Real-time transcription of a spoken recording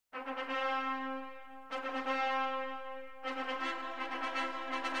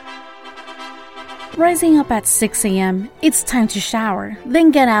Rising up at 6 a.m., it's time to shower,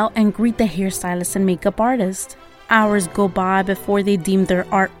 then get out and greet the hairstylist and makeup artist. Hours go by before they deem their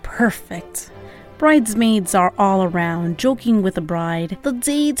art perfect. Bridesmaids are all around, joking with the bride, the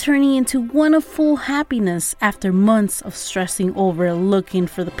day turning into one of full happiness after months of stressing over looking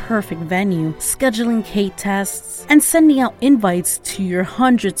for the perfect venue, scheduling cake tests, and sending out invites to your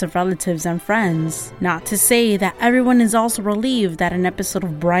hundreds of relatives and friends. Not to say that everyone is also relieved that an episode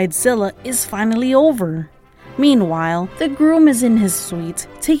of Bridezilla is finally over. Meanwhile, the groom is in his suite,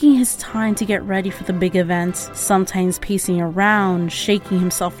 taking his time to get ready for the big event, sometimes pacing around, shaking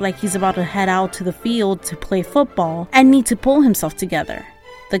himself like he's about to head out to the field to play football, and need to pull himself together.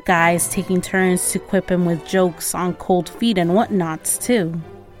 The guys taking turns to quip him with jokes on cold feet and whatnots too.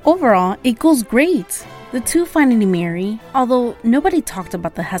 Overall, it goes great. The two finally marry, although nobody talked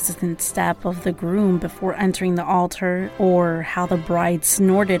about the hesitant step of the groom before entering the altar, or how the bride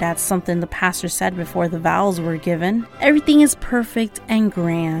snorted at something the pastor said before the vows were given. Everything is perfect and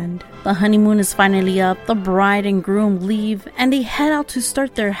grand. The honeymoon is finally up, the bride and groom leave, and they head out to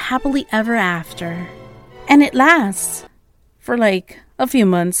start their happily ever after. And it lasts for a few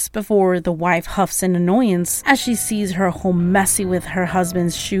months before the wife huffs in annoyance as she sees her home messy with her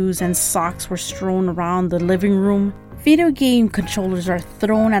husband's shoes and socks were strewn around the living room. Video game controllers are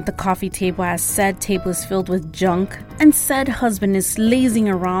thrown at the coffee table as said table is filled with junk, and said husband is lazing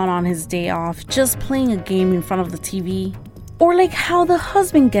around on his day off just playing a game in front of the TV. Or how the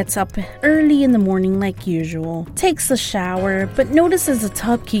husband gets up early in the morning like usual, takes a shower, but notices the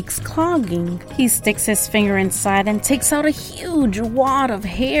tub keeps clogging. He sticks his finger inside and takes out a huge wad of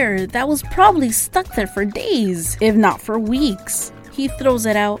hair that was probably stuck there for days, if not for weeks. He throws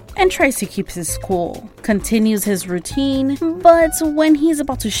it out and tries to keep his cool, continues his routine, but when he's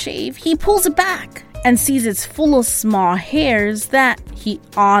about to shave, he pulls it back and sees it's full of small hairs that he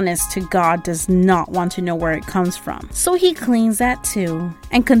honest to God does not want to know where it comes from. So he cleans that too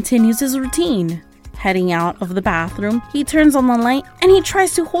and continues his routine. Heading out of the bathroom, he turns on the light and he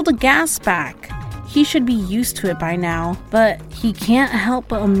tries to hold the gas back. He should be used to it by now, but he can't help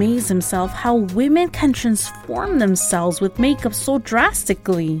but amaze himself how women can transform themselves with makeup so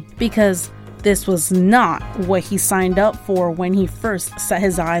drastically, because this was not what he signed up for when he first set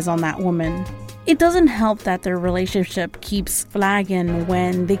his eyes on that woman. It doesn't help that their relationship keeps flagging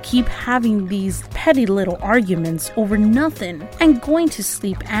when they keep having these petty little arguments over nothing and going to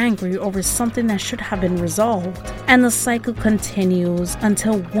sleep angry over something that should have been resolved. And the cycle continues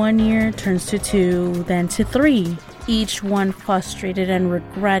until 1 year turns to 2, then to 3. Each one frustrated and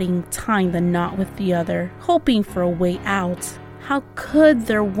regretting tying the knot with the other, hoping for a way out. How could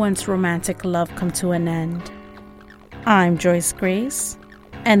their once romantic love come to an end? I'm Joyce Grace,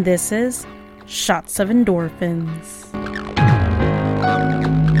 and this is Shots of Endorphins.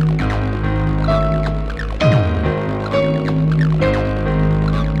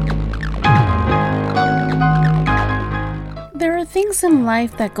 There are things in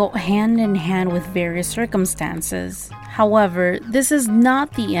life that go hand in hand with various circumstances. However, this is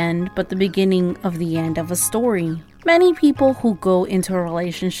not the end, but the beginning of the end of a story. Many people who go into a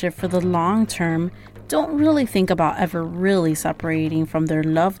relationship for the long term don't really think about ever really separating from their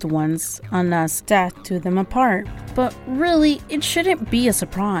loved ones unless death do them apart. But really, it shouldn't be a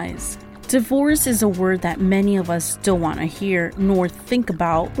surprise. Divorce is a word that many of us don't want to hear nor think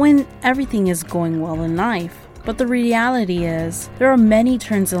about when everything is going well in life. But the reality is, there are many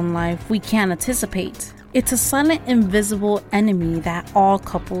turns in life we can't anticipate. It's a silent, invisible enemy that all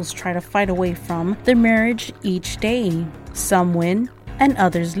couples try to fight away from their marriage each day. Some win and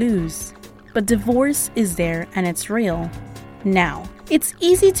others lose. But divorce is there and it's real. Now, it's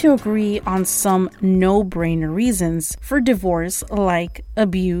easy to agree on some no-brainer reasons for divorce like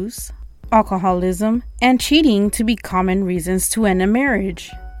abuse, alcoholism, and cheating to be common reasons to end a marriage.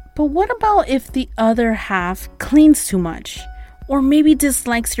 But what about if the other half cleans too much? Or maybe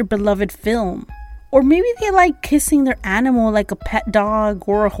dislikes your beloved film? Or maybe they like kissing their animal like a pet dog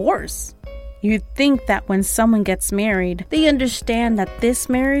or a horse? You'd think that when someone gets married, they understand that this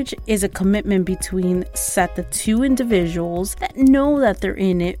marriage is a commitment between the two individuals that know that they're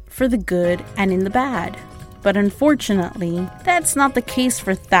in it for the good and in the bad. But unfortunately, that's not the case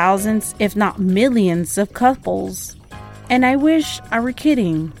for thousands, if not millions of couples. And I wish I were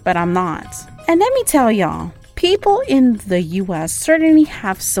kidding, but I'm not. And let me tell y'all, people in the US certainly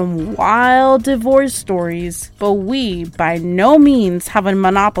have some wild divorce stories, but we by no means have a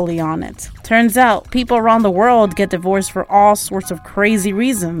monopoly on it. Turns out people around the world get divorced for all sorts of crazy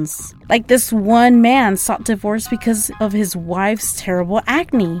reasons. Like this one man sought divorce because of his wife's terrible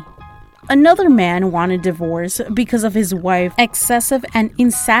acne. Another man wanted divorce because of his wife's excessive and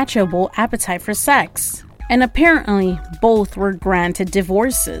insatiable appetite for sex. And apparently, both were granted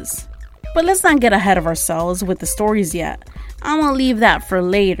divorces. But let's not get ahead of ourselves with the stories yet. I'm gonna leave that for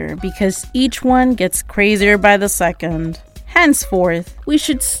later because each one gets crazier by the second. Henceforth, we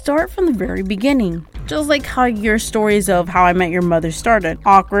should start from the very beginning. Just like how your stories of How I Met Your Mother started,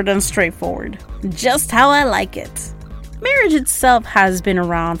 awkward and straightforward. Just how I like it. Marriage itself has been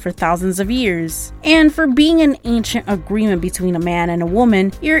around for thousands of years, and for being an ancient agreement between a man and a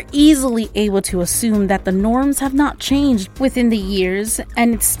woman, you're easily able to assume that the norms have not changed within the years,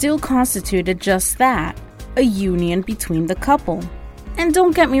 and it still constituted just that, a union between the couple. And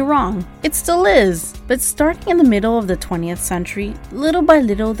don't get me wrong, it still is. But starting in the middle of the 20th century, little by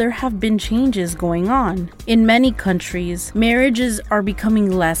little there have been changes going on. In many countries, marriages are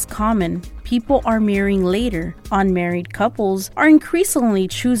becoming less common. People are marrying later. Unmarried couples are increasingly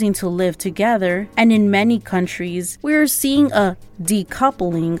choosing to live together, and in many countries, we are seeing a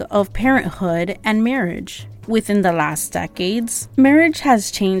decoupling of parenthood and marriage. Within the last decades, marriage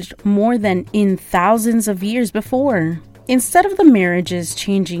has changed more than in thousands of years before. Instead of the marriages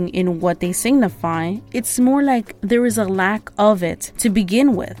changing in what they signify, it's more like there is a lack of it to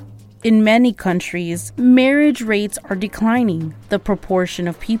begin with. In many countries, marriage rates are declining. The proportion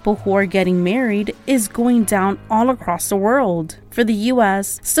of people who are getting married is going down all across the world. For the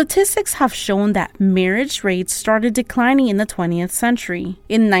US, statistics have shown that marriage rates started declining in the 20th century.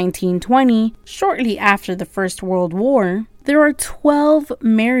 In 1920, shortly after the First World War, there are 12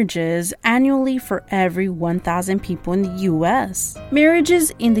 marriages annually for every 1,000 people in the US.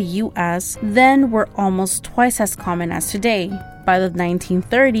 Marriages in the US then were almost twice as common as today. By the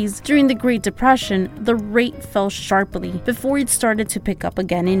 1930s, during the Great Depression, the rate fell sharply before it started to pick up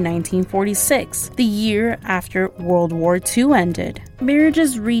again in 1946, the year after World War II ended.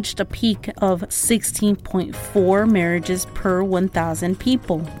 Marriages reached a peak of 16.4 marriages per 1,000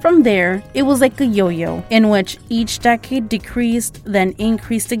 people. From there, it was like a yo-yo, in which each decade decreased, then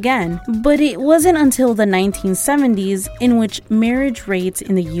increased again. But it wasn't until the 1970s in which marriage rates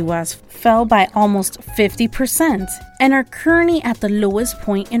in the US fell by almost 50% and are currently at the lowest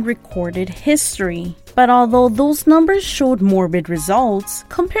point in recorded history. But although those numbers showed morbid results,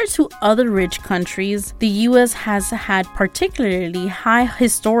 compared to other rich countries, the US has had particularly high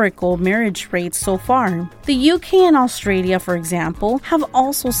historical marriage rates so far. The UK and Australia, for example, have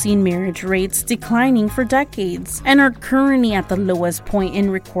also seen marriage rates declining for decades and are currently at the lowest point in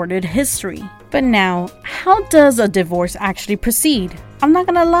recorded history. But now, how does a divorce actually proceed? I'm not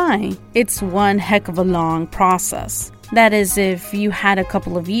gonna lie, it's one heck of a long process. That is, if you had a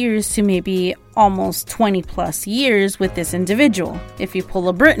couple of years to maybe almost 20 plus years with this individual. If you pull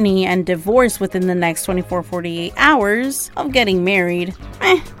a Britney and divorce within the next 24-48 hours of getting married,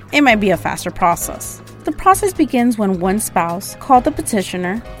 it might be a faster process. The process begins when one spouse, called the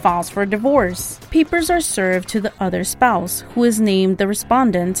petitioner, files for a divorce. Papers are served to the other spouse, who is named the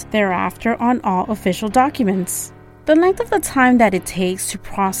respondent, thereafter on all official documents. The length of the time that it takes to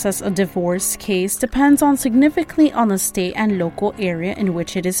process a divorce case depends significantly on the state and local area in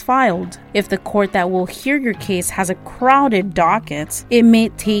which it is filed. If the court that will hear your case has a crowded docket, it may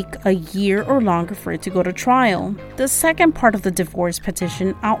take a year or longer for it to go to trial. The second part of the divorce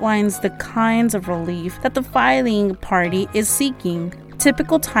petition outlines the kinds of relief that the filing party is seeking.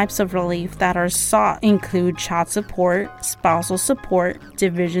 Typical types of relief that are sought include child support, spousal support,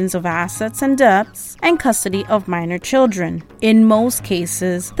 divisions of assets and debts, and custody of minor children. In most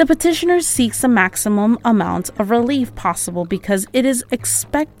cases, the petitioner seeks the maximum amount of relief possible because it is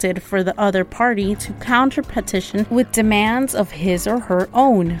expected for the other party to counter-petition with demands of his or her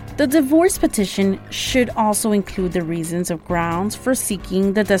own. The divorce petition should also include the reasons of grounds for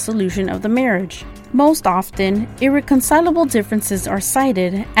seeking the dissolution of the marriage. Most often, irreconcilable differences are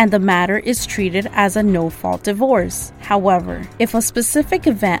cited and the matter is treated as a no-fault divorce. However, if a specific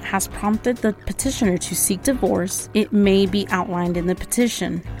event has prompted the petitioner to seek divorce, it may be outlined in the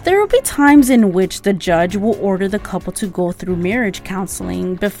petition. There will be times in which the judge will order the couple to go through marriage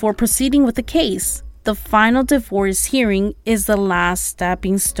counseling before proceeding with the case. The final divorce hearing is the last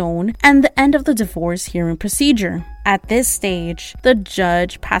stepping stone and the end of the divorce hearing procedure. At this stage, the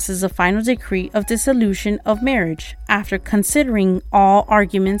judge passes a final decree of dissolution of marriage after considering all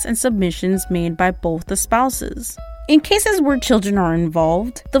arguments and submissions made by both the spouses. In cases where children are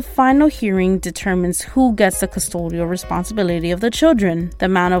involved, the final hearing determines who gets the custodial responsibility of the children, the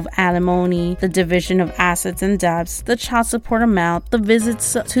amount of alimony, the division of assets and debts, the child support amount, the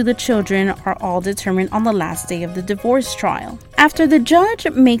visits to the children are all determined on the last day of the divorce trial. After the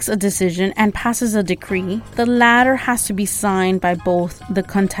judge makes a decision and passes a decree, the latter has to be signed by both the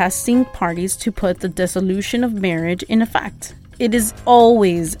contesting parties to put the dissolution of marriage in effect. It is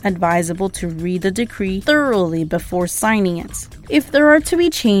always advisable to read the decree thoroughly before signing it. If there are to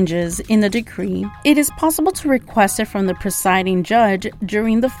be changes in the decree, it is possible to request it from the presiding judge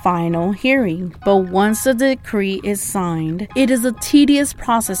during the final hearing. But once the decree is signed, it is a tedious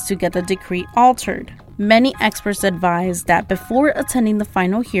process to get the decree altered. Many experts advise that before attending the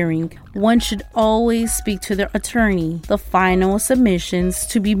final hearing, one should always speak to their attorney. The final submissions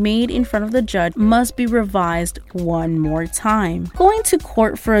to be made in front of the judge must be revised one more time. Going to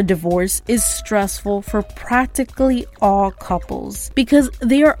court for a divorce is stressful for practically all couples because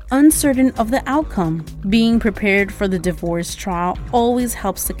they are uncertain of the outcome. Being prepared for the divorce trial always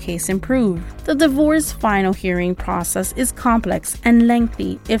helps the case improve. The divorce final hearing process is complex and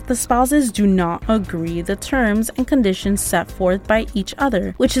lengthy if the spouses do not agree the terms and conditions set forth by each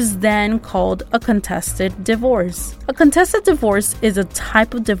other, which is then called a contested divorce. A contested divorce is a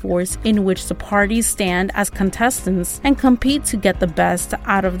type of divorce in which the parties stand as contestants and compete to get the best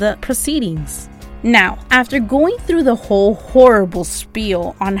out of the proceedings. Now, after going through the whole horrible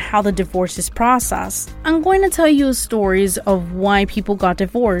spiel on how the divorce is processed, I'm going to tell you stories of why people got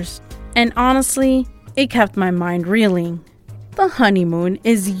divorced. And honestly, it kept my mind reeling. The honeymoon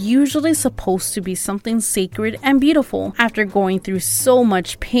is usually supposed to be something sacred and beautiful. After going through so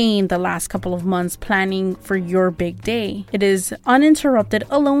much pain the last couple of months planning for your big day, it is uninterrupted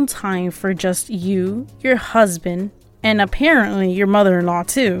alone time for just you, your husband, and apparently your mother-in-law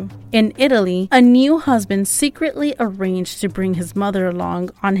too. In Italy, a new husband secretly arranged to bring his mother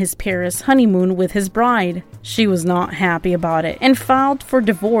along on his Paris honeymoon with his bride. She was not happy about it and filed for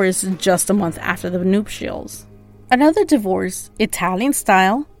divorce just a month after the nuptials. Another divorce, Italian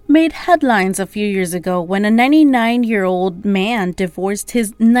style, made headlines a few years ago when a 99-year-old man divorced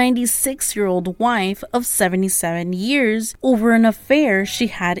his 96-year-old wife of 77 years over an affair she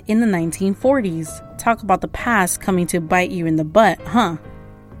had in the 1940s. Talk about the past coming to bite you in the butt, huh?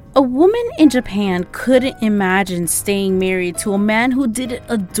 A woman in Japan couldn't imagine staying married to a man who didn't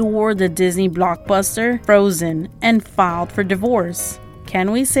adore the Disney blockbuster Frozen and filed for divorce.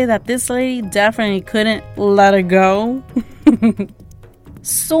 Can we say that this lady definitely couldn't let it go?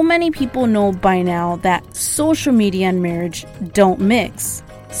 So many people know by now that social media and marriage don't mix.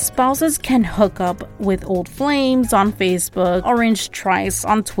 Spouses can hook up with old flames on Facebook, arrange trysts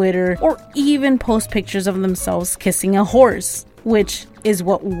on Twitter, or even post pictures of themselves kissing a horse, which is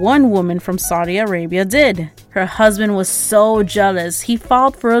what one woman from Saudi Arabia did. Her husband was so jealous, he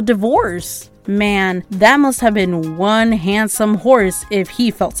filed for a divorce. Man, that must have been one handsome horse if he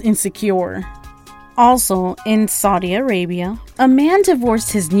felt insecure. Also, in Saudi Arabia, a man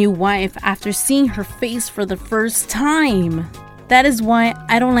divorced his new wife after seeing her face for the first time. That is why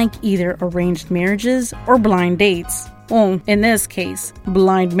I don't like either arranged marriages or blind dates. Well, in this case,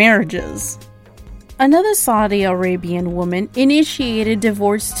 blind marriages. Another Saudi Arabian woman initiated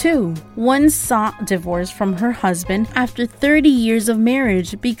divorce too. One sought divorce from her husband after 30 years of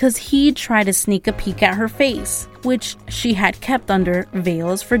marriage because he tried to sneak a peek at her face, which she had kept under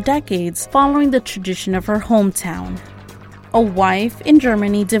veils for decades, following the tradition of her hometown. A wife in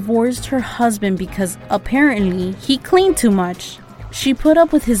Germany divorced her husband because apparently he cleaned too much. She put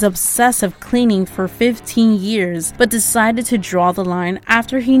up with his obsessive cleaning for 15 years, but decided to draw the line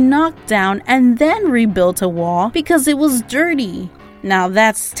after he knocked down and then rebuilt a wall because it was dirty. Now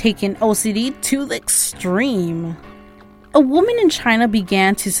that's taking OCD to the extreme. A woman in China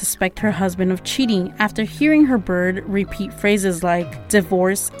began to suspect her husband of cheating after hearing her bird repeat phrases like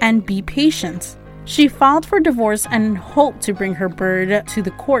divorce and be patient. She filed for divorce and hoped to bring her bird to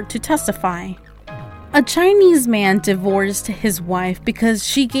the court to testify. A Chinese man divorced his wife because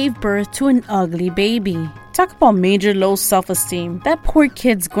she gave birth to an ugly baby. Talk about major low self-esteem that poor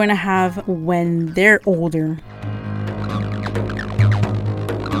kid's going to have when they're older.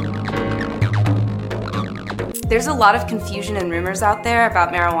 There's a lot of confusion and rumors out there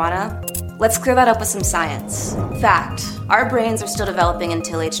about marijuana. Let's clear that up with some science. Fact, our brains are still developing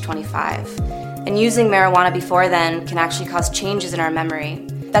until age 25. And using marijuana before then can actually cause changes in our memory.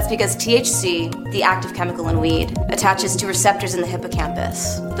 That's because THC, the active chemical in weed, attaches to receptors in the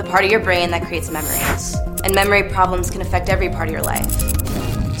hippocampus, the part of your brain that creates memories. And memory problems can affect every part of your life.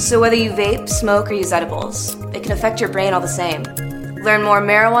 So whether you vape, smoke, or use edibles, it can affect your brain all the same. Learn more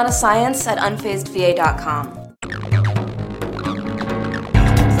marijuana science at unfazedva.com.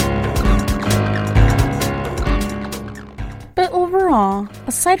 Overall,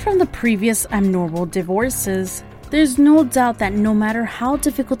 aside from the previous abnormal divorces, there's no doubt that no matter how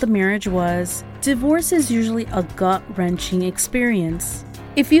difficult the marriage was, divorce is usually a gut-wrenching experience.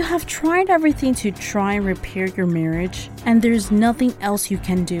 If you have tried everything to try and repair your marriage, and there's nothing else you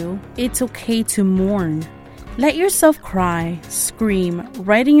can do, it's okay to mourn. Let yourself cry, scream,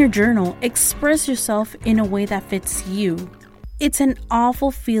 write in your journal, express yourself in a way that fits you. It's an awful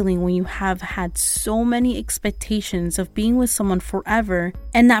feeling when you have had so many expectations of being with someone forever,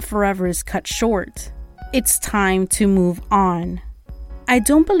 and that forever is cut short. It's time to move on. I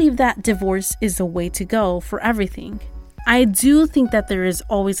don't believe that divorce is the way to go for everything. I do think that there is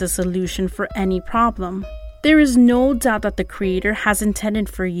always a solution for any problem. There is no doubt that the Creator has intended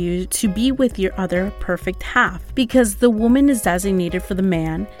for you to be with your other perfect half, because the woman is designated for the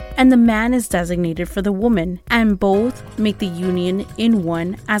man and the man is designated for the woman, and both make the union in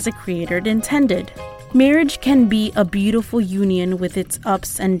one as the Creator intended. Marriage can be a beautiful union with its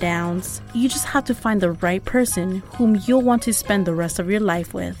ups and downs. You just have to find the right person whom you'll want to spend the rest of your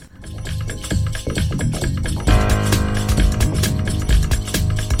life with.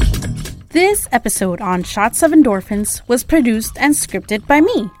 This episode on Shots of Endorphins was produced and scripted by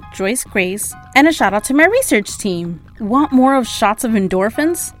me, Joyce Grace, and a shout out to my research team. Want more of Shots of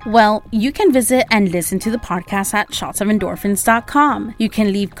Endorphins? Well, you can visit and listen to the podcast at shotsofendorphins.com. You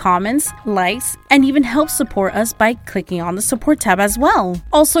can leave comments, likes, and even help support us by clicking on the support tab as well.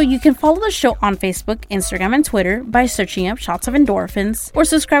 Also, you can follow the show on Facebook, Instagram, and Twitter by searching up Shots of Endorphins or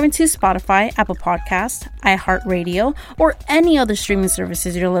subscribing to Spotify, Apple Podcasts, iHeartRadio, or any other streaming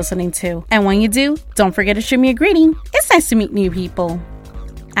services you're listening to. And when you do, don't forget to shoot me a greeting. It's nice to meet new people.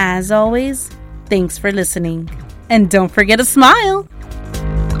 As always, thanks for listening. And don't forget to smile.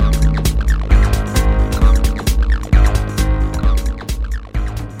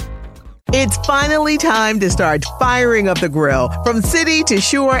 It's finally time to start firing up the grill. From city to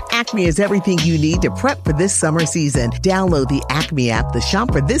shore, Acme is everything you need to prep for this summer season. Download the Acme app to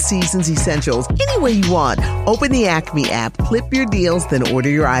shop for this season's essentials any way you want. Open the Acme app, clip your deals, then order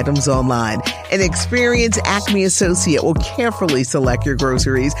your items online. An experienced Acme associate will carefully select your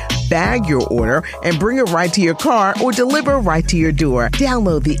groceries, bag your order, and bring it right to your car or deliver right to your door.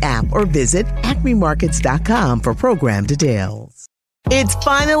 Download the app or visit acmemarkets.com for program details. It's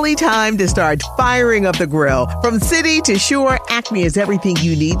finally time to start firing up the grill. From city to shore, Acme is everything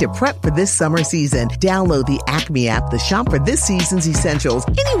you need to prep for this summer season. Download the Acme app to shop for this season's essentials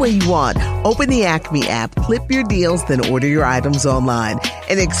any way you want. Open the Acme app, clip your deals, then order your items online.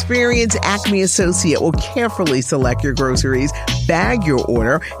 An experienced Acme associate will carefully select your groceries, bag your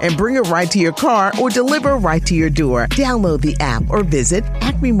order, and bring it right to your car or deliver right to your door. Download the app or visit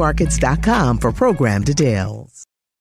acmemarkets.com for program details.